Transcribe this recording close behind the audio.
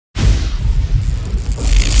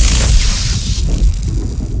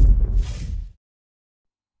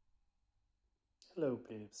Hello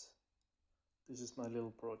peeps, this is my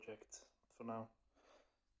little project for now.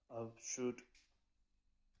 I should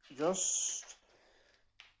just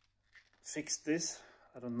fix this,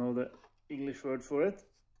 I don't know the English word for it,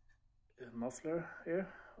 a muffler here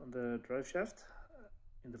on the drive shaft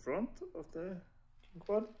in the front of the King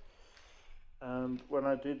Quad. And when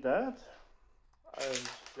I did that, I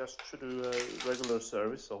just should do a regular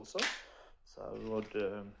service also. So I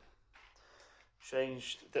would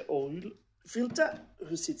change the oil filter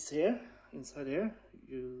who sits here inside here.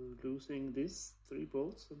 You're losing these 3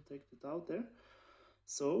 bolts and take it out there.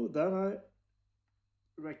 So then I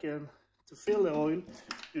reckon to fill the oil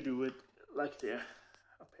you do it like there,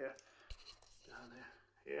 up here, down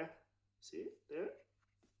there, here, see there,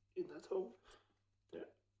 in that hole there,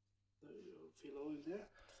 you fill oil there.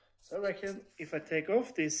 So I reckon if I take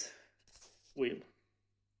off this wheel,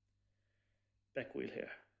 back wheel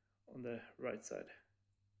here on the right side,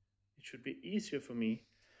 it should be easier for me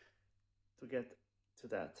to get to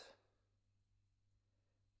that.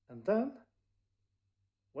 And then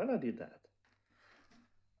when I did that,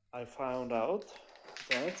 I found out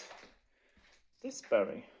that this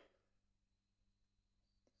bearing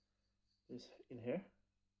is in here,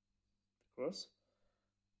 the cross,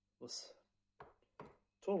 was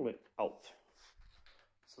totally out.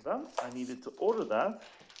 So then I needed to order that,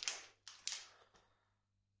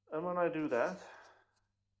 and when I do that,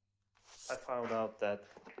 I found out that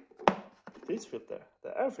this filter,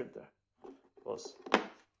 the air filter, was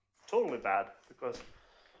totally bad, because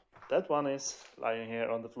that one is lying here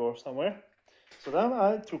on the floor somewhere. So then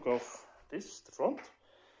I took off this, the front,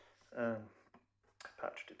 and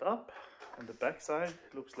patched it up, and the back side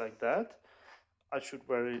looks like that. I should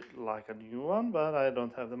wear it like a new one, but I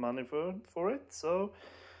don't have the money for it, so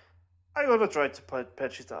I'm gonna try to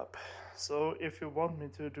patch it up. So if you want me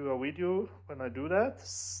to do a video when I do that,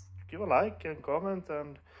 give a like and comment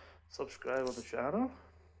and subscribe on the channel.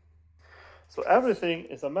 So everything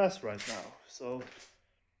is a mess right now, so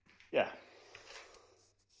yeah,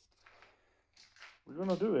 we're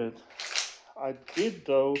gonna do it. I did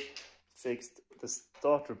though fix the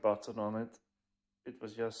starter button on it. It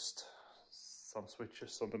was just some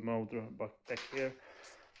switches on the motor, but back here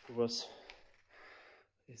it was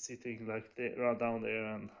sitting like right down there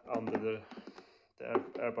and under the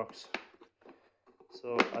airbox.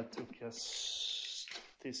 So I took just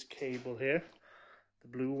this cable here, the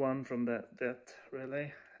blue one from that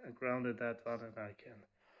relay, I grounded that one and I can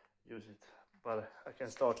use it, but I can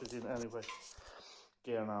start it in any way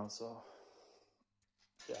gear now. So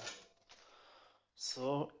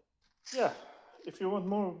yeah, if you want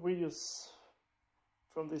more videos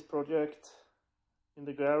from this project in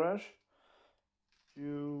the garage,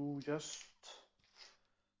 you just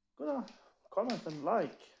gonna comment and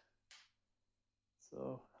like.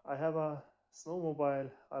 So I have a snowmobile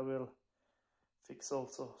I will fix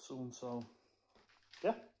also soon, so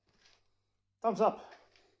yeah, thumbs up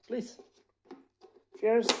please,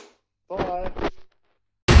 cheers, bye.